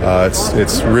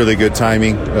 It's really good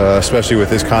timing, especially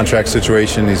with his contract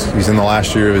situation. He's in the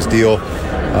last year of his deal.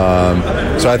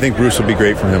 So I think Bruce will be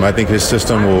great for him. I think his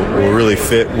system will really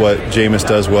fit what Jameis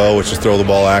does well, which is throw the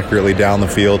ball accurately down the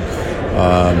field.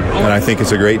 And I think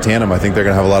it's a great tandem. I think they're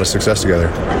going to have a lot of success together.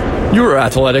 You were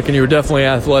athletic, and you were definitely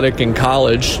athletic in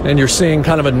college, and you're seeing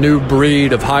kind of a new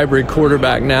breed of hybrid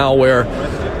quarterback now where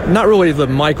not really the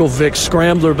Michael Vick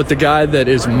scrambler, but the guy that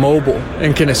is mobile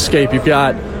and can escape. You've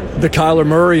got the Kyler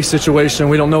Murray situation.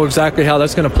 We don't know exactly how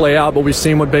that's going to play out, but we've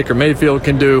seen what Baker Mayfield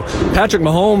can do. Patrick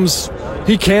Mahomes,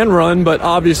 he can run, but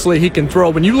obviously he can throw.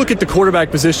 When you look at the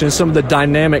quarterback position, some of the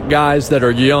dynamic guys that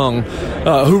are young,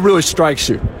 who really strikes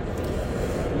you?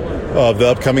 Of the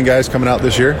upcoming guys coming out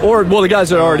this year? Or, well, the guys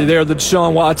that are already there, the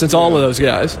Deshaun Watsons, all of those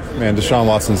guys. Man, Deshaun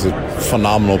Watson's a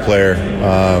phenomenal player.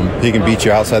 He can beat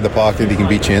you outside the pocket. He can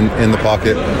beat you in the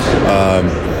pocket.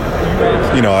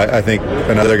 I think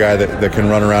another guy that can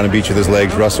run around and beat you with his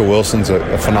legs, Russell Wilson's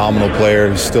a phenomenal player.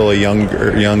 He's still a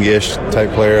youngish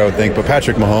type player, I would think. But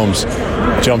Patrick Mahomes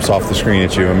jumps off the screen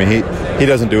at you. I mean, he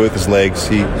doesn't do it with his legs.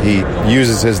 He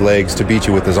uses his legs to beat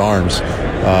you with his arms,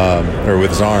 or with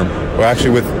his arm. Well, actually,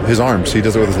 with his arms. He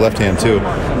does it with his left hand too.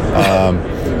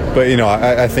 But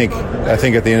I think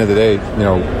at the end of the day,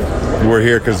 we're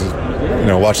here because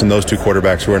watching those two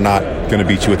quarterbacks who are not going to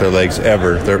beat you with their legs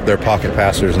ever. They're pocket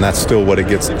passers, and that's still what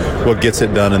gets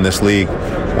it done in this league.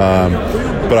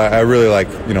 But I really like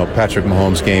Patrick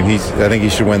Mahomes' game. I think he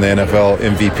should win the NFL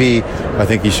MVP. I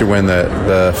think he should win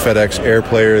the FedEx Air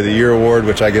Player of the Year award,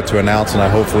 which I get to announce, and I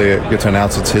hopefully get to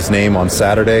announce it's his name on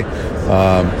Saturday.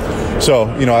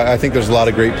 I think there's a lot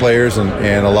of great players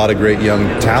and a lot of great young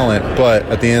talent, but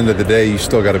at the end of the day, you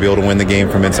still got to be able to win the game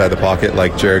from inside the pocket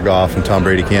like Jared Goff and Tom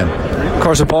Brady can.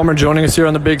 Carson Palmer joining us here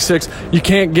on the Big Six. You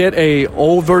can't get a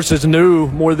old versus new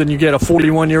more than you get a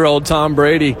 41-year-old Tom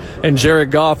Brady and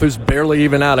Jared Goff, who's barely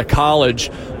even out of college.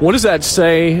 What does that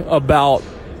say about,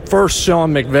 first,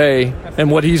 Sean McVay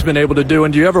and what he's been able to do?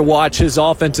 And do you ever watch his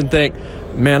offense and think,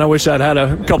 man, I wish I'd had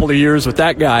a couple of years with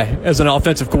that guy as an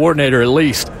offensive coordinator at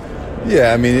least?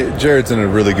 Yeah, I mean, Jared's in a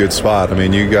really good spot. I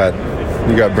mean, you got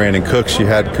Brandon Cooks, you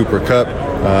had Cooper Kupp,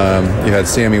 you had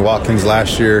Sammy Watkins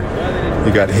last year,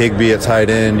 you got Higbee at tight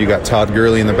end, you got Todd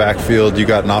Gurley in the backfield, you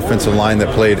got an offensive line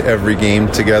that played every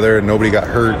game together and nobody got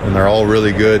hurt, and they're all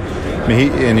really good. I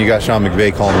mean, and you got Sean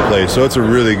McVay calling the plays, so it's a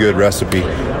really good recipe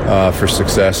for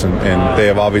success, and they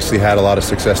have obviously had a lot of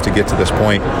success to get to this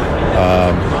point.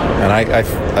 And I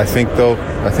think they'll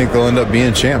end up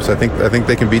being champs. I think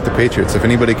they can beat the Patriots. If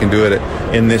anybody can do it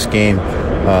in this game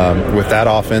with that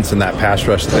offense and that pass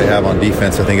rush that they have on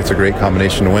defense, I think it's a great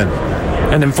combination to win.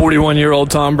 And then 41-year-old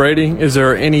Tom Brady, is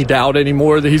there any doubt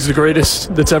anymore that he's the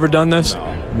greatest that's ever done this?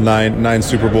 Nine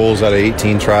Super Bowls out of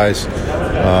 18 tries.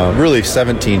 Really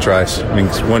 17 tries. I mean,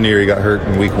 one year he got hurt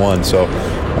in week 1. So,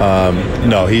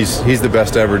 no, he's the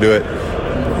best to ever do it.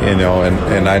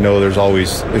 And I know there's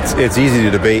always it's easy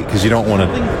to debate because you don't want to.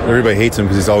 Everybody hates him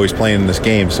because he's always playing in this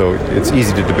game, so it's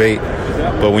easy to debate.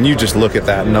 But when you just look at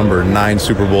that number, 9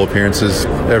 Super Bowl appearances,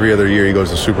 every other year he goes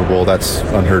to Super Bowl, that's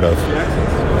unheard of.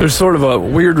 There's sort of a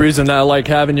weird reason that I like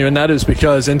having you, and that is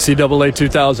because NCAA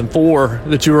 2004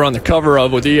 that you were on the cover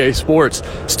of with EA Sports,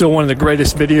 still one of the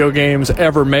greatest video games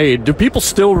ever made. Do people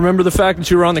still remember the fact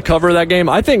that you were on the cover of that game?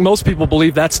 I think most people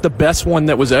believe that's the best one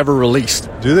that was ever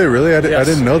released. Do they really? I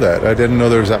didn't know that. I didn't know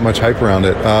there was that much hype around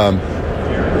it.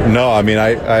 No, I mean,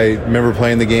 I remember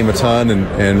playing the game a ton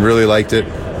and really liked it.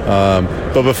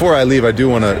 But before I leave, I do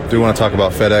want to talk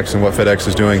about FedEx and what FedEx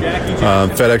is doing.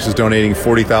 FedEx is donating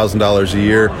 $40,000 a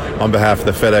year on behalf of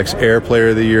the FedEx Air Player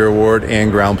of the Year Award and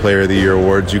Ground Player of the Year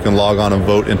Awards. You can log on and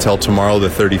vote until tomorrow, the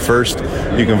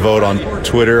 31st. You can vote on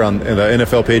Twitter, on the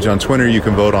NFL page on Twitter. You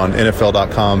can vote on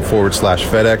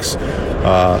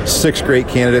NFL.com/FedEx. 6 great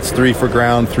candidates, 3 for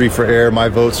ground, 3 for air. My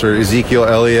votes are Ezekiel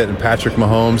Elliott and Patrick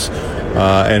Mahomes.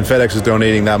 And FedEx is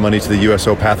donating that money to the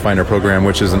USO Pathfinder program,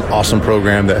 which is an awesome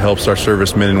program that helps our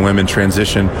servicemen and women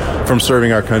transition from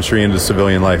serving our country into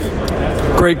civilian life.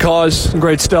 Great cause,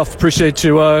 great stuff. Appreciate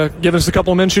you giving us a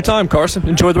couple of minutes of your time, Carson.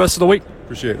 Enjoy the rest of the week.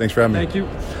 Appreciate it. Thanks for having me. Thank you.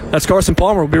 That's Carson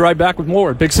Palmer. We'll be right back with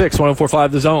more. Big 6,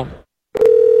 104.5 The Zone.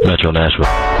 Metro Nashville.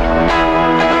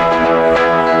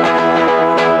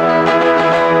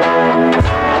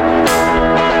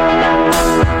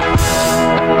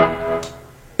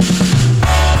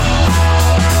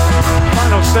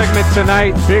 Segment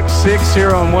tonight, Big 6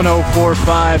 here on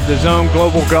 104.5 The Zone.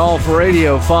 Global Golf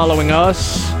Radio following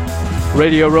us.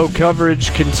 Radio Row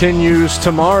coverage continues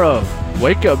tomorrow.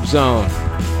 Wake Up Zone,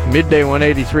 midday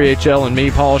 183 HL, and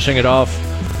me polishing it off.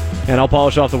 And I'll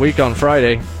polish off the week on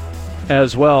Friday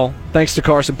as well. Thanks to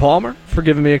Carson Palmer for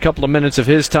giving me a couple of minutes of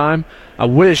his time. I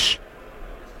wish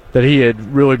that he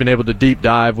had really been able to deep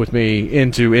dive with me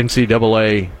into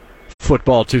NCAA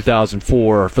football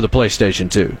 2004 for the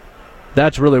PlayStation 2.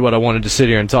 That's really what I wanted to sit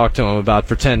here and talk to him about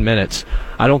for 10 minutes.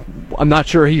 I'm not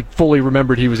sure he fully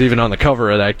remembered he was even on the cover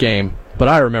of that game, but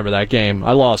I remember that game.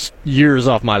 I lost years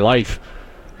off my life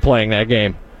playing that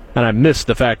game, and I missed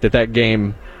the fact that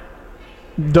game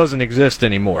doesn't exist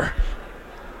anymore.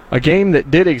 A game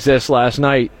that did exist last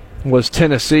night was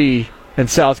Tennessee and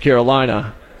South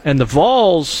Carolina. And the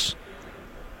Vols,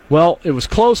 well, it was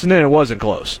close and then it wasn't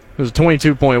close. It was a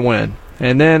 22-point win.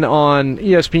 And then on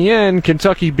ESPN,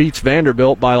 Kentucky beats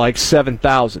Vanderbilt by like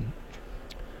 7,000.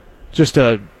 Just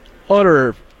a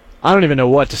utter, I don't even know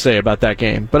what to say about that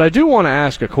game. But I do want to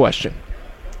ask a question.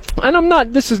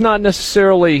 And this is not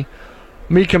necessarily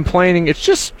me complaining. It's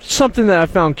just something that I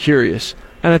found curious.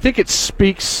 And I think it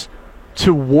speaks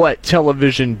to what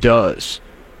television does.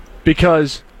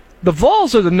 Because the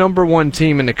Vols are the number one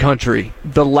team in the country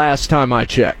the last time I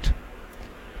checked.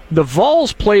 The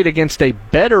Vols played against a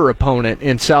better opponent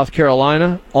in South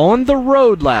Carolina on the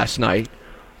road last night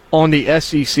on the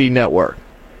SEC network.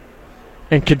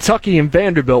 And Kentucky and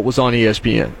Vanderbilt was on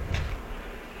ESPN.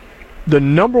 The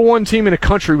number one team in the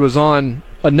country was on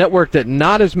a network that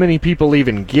not as many people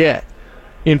even get,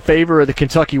 in favor of the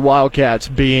Kentucky Wildcats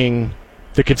being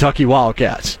the Kentucky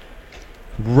Wildcats.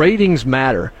 Ratings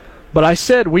matter. But I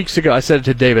said weeks ago, I said it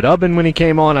to David Ubben when he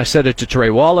came on, I said it to Trey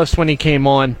Wallace when he came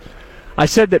on, I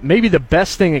said that maybe the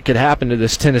best thing that could happen to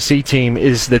this Tennessee team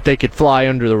is that they could fly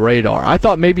under the radar. I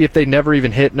thought maybe if they never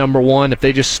even hit number one, if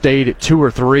they just stayed at 2 or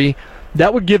 3,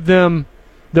 that would give them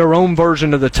their own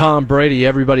version of the Tom Brady,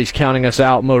 everybody's counting us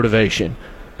out motivation.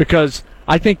 Because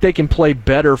I think they can play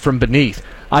better from beneath.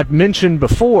 I've mentioned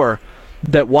before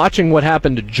that watching what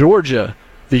happened to Georgia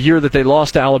the year that they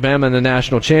lost to Alabama in the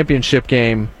national championship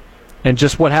game, and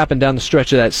just what happened down the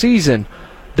stretch of that season,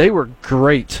 they were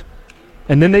great.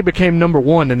 And then they became number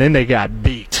one, and then they got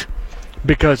beat.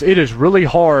 Because it is really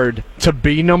hard to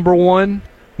be number one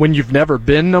when you've never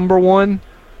been number one,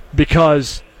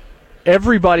 because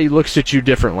everybody looks at you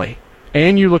differently,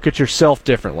 and you look at yourself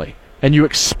differently, and you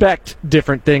expect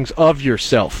different things of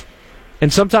yourself.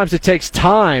 And sometimes it takes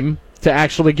time to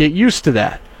actually get used to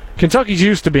that. Kentucky's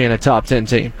used to being a top 10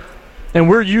 team. And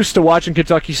we're used to watching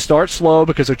Kentucky start slow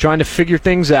because they're trying to figure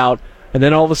things out, and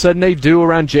then all of a sudden they do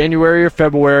around January or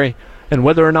February, and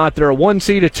whether or not they're a 1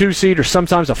 seed, a 2 seed, or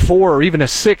sometimes a 4 or even a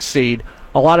 6 seed,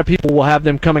 a lot of people will have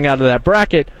them coming out of that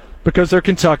bracket because they're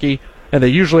Kentucky, and they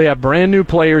usually have brand new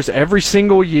players every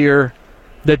single year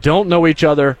that don't know each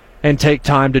other and take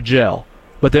time to gel.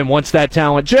 But then once that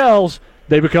talent gels,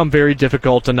 they become very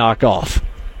difficult to knock off.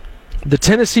 The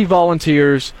Tennessee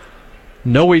Volunteers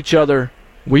know each other.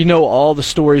 We know all the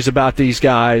stories about these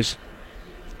guys,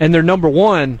 and they're number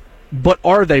one, but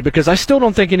are they? Because I still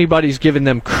don't think anybody's giving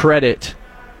them credit.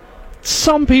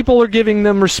 Some people are giving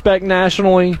them respect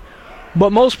nationally,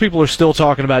 but most people are still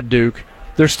talking about Duke.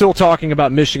 They're still talking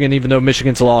about Michigan, even though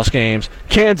Michigan's lost games.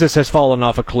 Kansas has fallen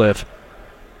off a cliff,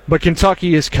 but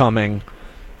Kentucky is coming.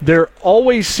 There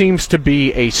always seems to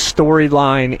be a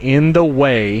storyline in the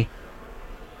way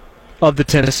of the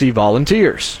Tennessee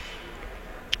Volunteers.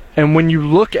 And when you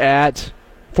look at,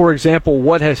 for example,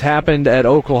 what has happened at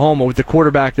Oklahoma with the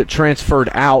quarterback that transferred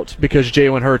out because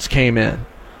Jalen Hurts came in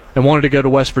and wanted to go to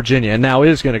West Virginia and now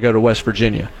is going to go to West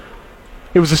Virginia,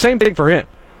 it was the same thing for him.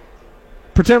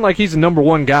 Pretend like he's a number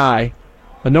one guy,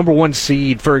 a number one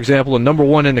seed, for example, a number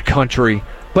one in the country,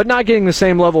 but not getting the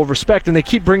same level of respect, and they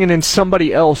keep bringing in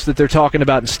somebody else that they're talking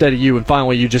about instead of you, and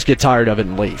finally you just get tired of it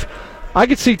and leave. I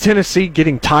could see Tennessee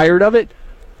getting tired of it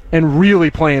and really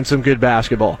playing some good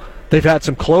basketball. They've had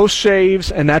some close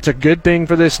shaves, and that's a good thing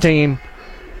for this team.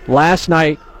 Last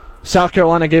night, South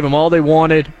Carolina gave them all they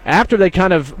wanted. After they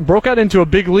kind of broke out into a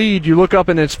big lead, you look up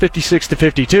and it's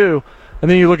 56-52,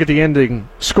 and then you look at the ending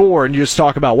score and you just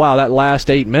talk about, wow, that last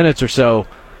 8 minutes or so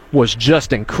was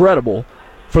just incredible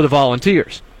for the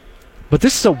Volunteers. But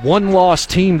this is a one-loss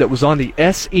team that was on the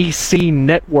SEC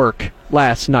network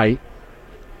last night,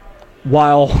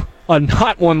 while a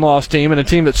not one-loss team and a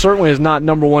team that certainly is not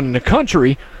number one in the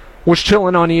country was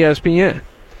chilling on ESPN.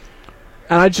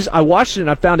 And I watched it and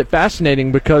I found it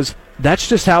fascinating because that's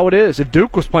just how it is. If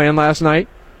Duke was playing last night,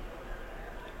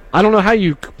 I don't know how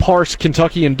you parse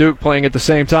Kentucky and Duke playing at the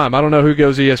same time. I don't know who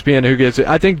goes ESPN and who gets it.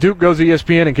 I think Duke goes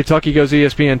ESPN and Kentucky goes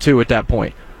ESPN too at that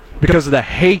point because of the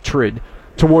hatred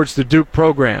towards the Duke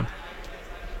program.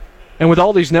 And with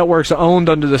all these networks owned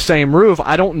under the same roof,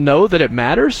 I don't know that it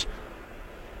matters.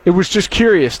 It was just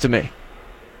curious to me.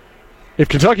 If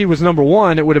Kentucky was number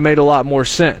one, it would have made a lot more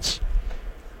sense.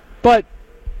 But,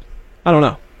 I don't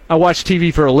know. I watch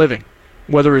TV for a living,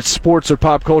 whether it's sports or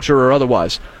pop culture or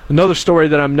otherwise. Another story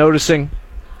that I'm noticing,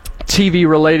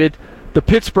 TV-related, the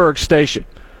Pittsburgh station,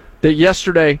 that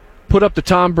yesterday put up the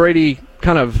Tom Brady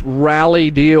kind of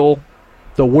rally deal,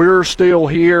 the "We're Still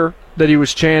Here" that he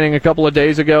was chanting a couple of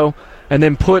days ago, and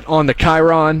then put on the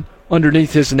chyron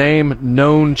underneath his name,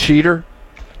 "Known Cheater."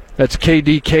 That's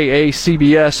KDKA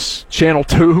CBS Channel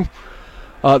 2.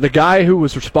 The guy who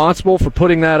was responsible for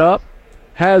putting that up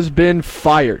has been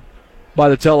fired by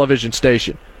the television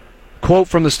station. Quote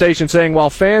from the station saying, "While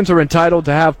fans are entitled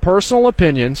to have personal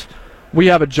opinions, we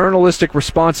have a journalistic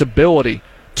responsibility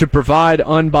to provide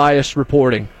unbiased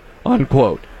reporting."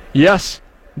 Unquote. Yes,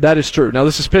 that is true. Now,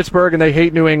 this is Pittsburgh, and they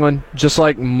hate New England, just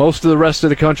like most of the rest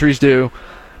of the countries do.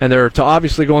 And they're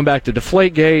obviously going back to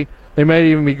Deflategate. They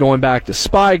may even be going back to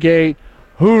Spygate.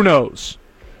 Who knows?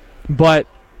 But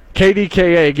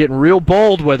KDKA getting real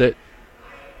bold with it.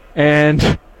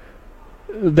 And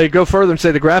they go further and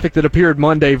say the graphic that appeared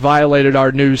Monday violated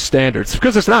our news standards.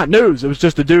 Because it's not news. It was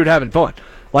just a dude having fun.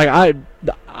 Like, I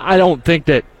don't think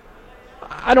that...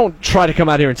 I don't try to come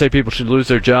out here and say people should lose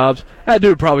their jobs. That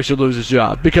dude probably should lose his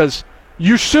job. Because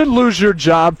you should lose your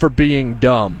job for being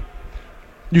dumb.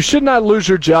 You should not lose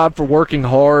your job for working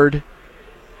hard.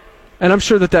 And I'm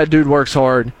sure that dude works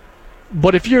hard.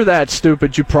 But if you're that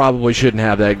stupid, you probably shouldn't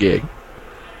have that gig.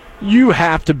 You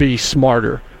have to be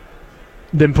smarter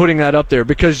than putting that up there.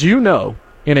 Because you know,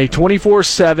 in a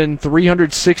 24/7,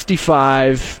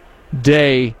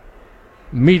 365-day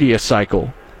media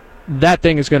cycle, that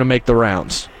thing is going to make the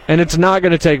rounds. And it's not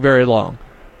going to take very long.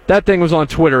 That thing was on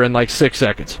Twitter in like 6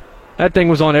 seconds. That thing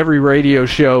was on every radio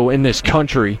show in this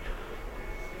country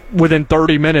within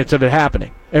 30 minutes of it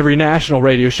happening. Every national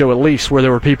radio show at least where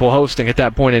there were people hosting at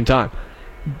that point in time.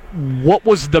 What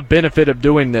was the benefit of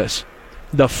doing this?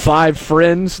 The 5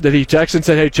 friends that he texted and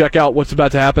said, "Hey, check out what's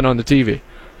about to happen on the TV."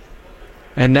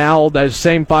 And now those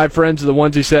same 5 friends are the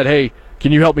ones he said, "Hey,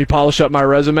 can you help me polish up my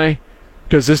resume?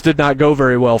 Because this did not go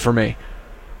very well for me."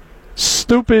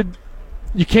 Stupid.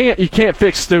 You can't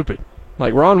fix stupid.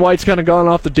 Like Ron White's kind of gone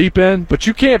off the deep end, but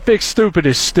you can't fix stupid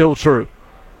is still true.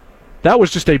 That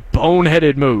was just a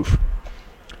boneheaded move.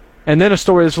 And then a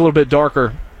story that's a little bit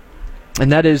darker,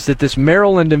 and that is that this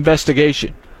Maryland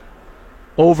investigation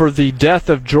over the death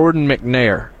of Jordan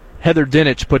McNair. Heather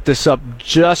Dinich put this up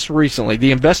just recently.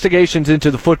 The investigations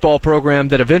into the football program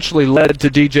that eventually led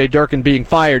to DJ Durkin being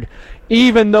fired,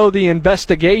 even though the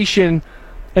investigation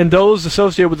and those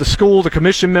associated with the school, the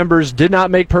commission members, did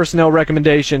not make personnel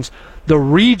recommendations. The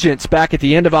regents back at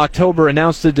the end of October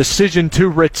announced the decision to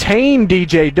retain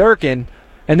DJ Durkin,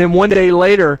 and then one day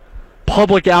later,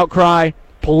 public outcry,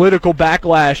 political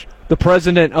backlash, the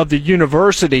president of the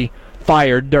university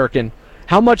fired Durkin.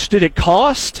 How much did it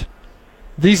cost?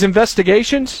 These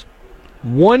investigations?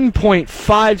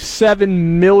 $1.57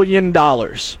 million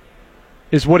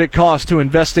is what it cost to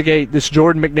investigate this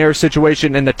Jordan McNair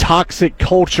situation and the toxic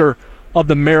culture of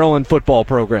the Maryland football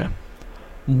program.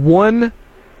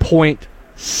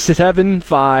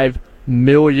 $1.75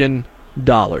 million.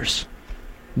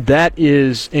 That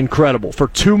is incredible. For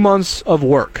 2 months of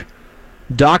work.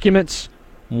 Documents,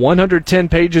 110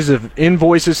 pages of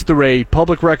invoices through a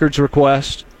public records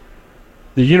request.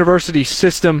 The university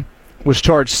system was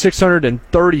charged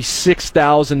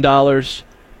 $636,000,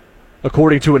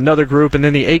 according to another group, and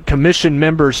then the 8 commission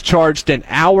members charged an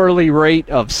hourly rate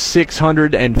of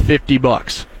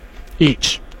 $650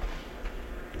 each.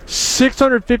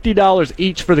 $650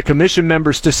 each for the commission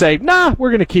members to say, "Nah, we're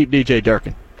going to keep DJ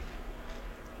Durkin."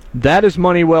 That is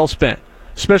money well spent,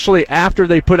 especially after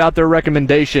they put out their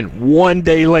recommendation. One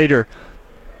day later,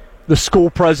 the school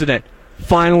president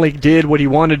finally did what he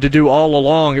wanted to do all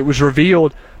along. It was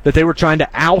revealed that they were trying to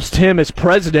oust him as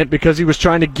president because he was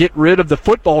trying to get rid of the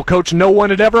football coach no one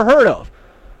had ever heard of.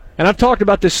 And I've talked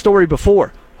about this story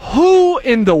before. Who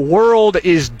in the world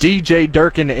is DJ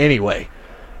Durkin anyway?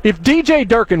 If DJ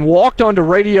Durkin walked onto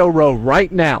Radio Row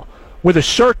right now with a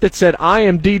shirt that said, "I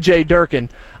am DJ Durkin,"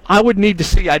 I would need to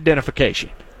see identification,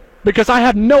 because I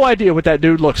have no idea what that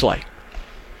dude looks like.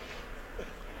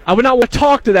 I would not want to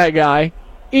talk to that guy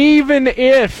even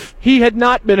if he had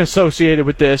not been associated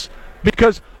with this,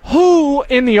 because who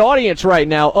in the audience right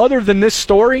now, other than this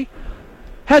story,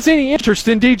 has any interest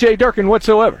in DJ Durkin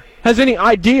whatsoever? Has any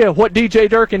idea what DJ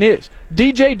Durkin is?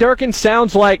 DJ Durkin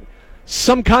sounds like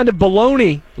some kind of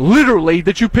baloney, literally,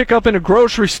 that you pick up in a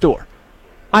grocery store.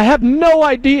 I have no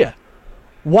idea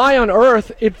why on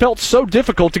earth it felt so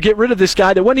difficult to get rid of this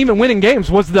guy that wasn't even winning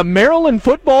games. Was the Maryland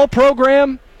football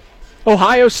program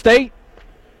Ohio State?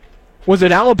 Was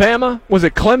it Alabama? Was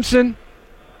it Clemson?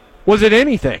 Was it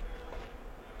anything?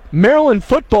 Maryland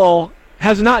football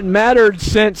has not mattered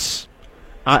since,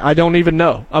 I don't even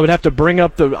know. I would have to bring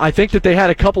up I think that they had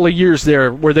a couple of years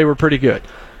there where they were pretty good.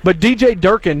 But DJ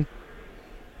Durkin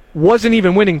wasn't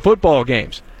even winning football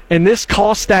games. And this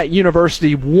cost that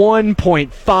university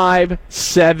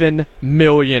 $1.57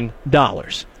 million.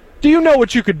 Do you know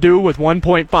what you could do with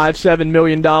 $1.57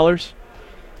 million?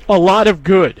 A lot of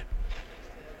good.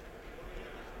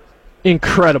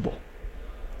 Incredible.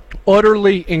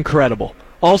 Utterly incredible.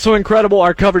 Also incredible,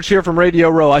 our coverage here from Radio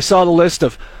Row. I saw the list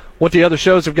of what the other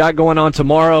shows have got going on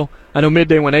tomorrow. I know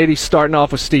Midday 180 starting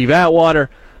off with Steve Atwater.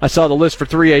 I saw the list for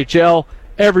 3HL.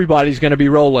 Everybody's going to be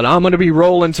rolling. I'm going to be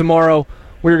rolling tomorrow.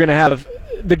 We're going to have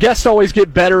the guests always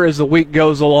get better as the week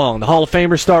goes along. The Hall of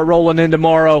Famers start rolling in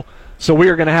tomorrow. So we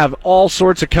are going to have all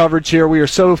sorts of coverage here. We are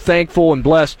so thankful and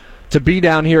blessed to be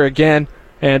down here again.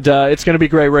 And it's going to be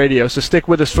great radio. So stick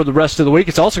with us for the rest of the week.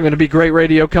 It's also going to be great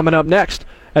radio coming up next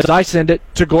as I send it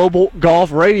to Global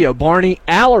Golf Radio. Barney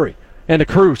Allery and the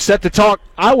crew set to talk,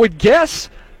 I would guess,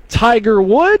 Tiger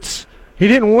Woods. He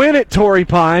didn't win at Torrey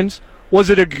Pines. Was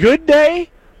it a good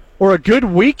day or a good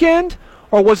weekend?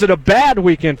 Or was it a bad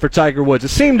weekend for Tiger Woods? It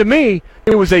seemed to me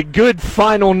it was a good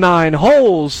final 9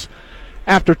 holes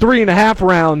after 3.5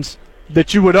 rounds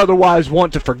that you would otherwise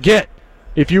want to forget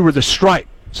if you were the stripe.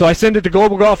 So I send it to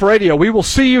Global Golf Radio. We will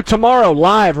see you tomorrow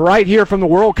live right here from the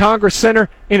World Congress Center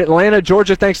in Atlanta,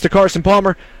 Georgia. Thanks to Carson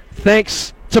Palmer.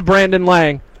 Thanks to Brandon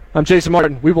Lang. I'm Jason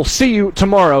Martin. We will see you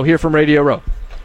tomorrow here from Radio Row.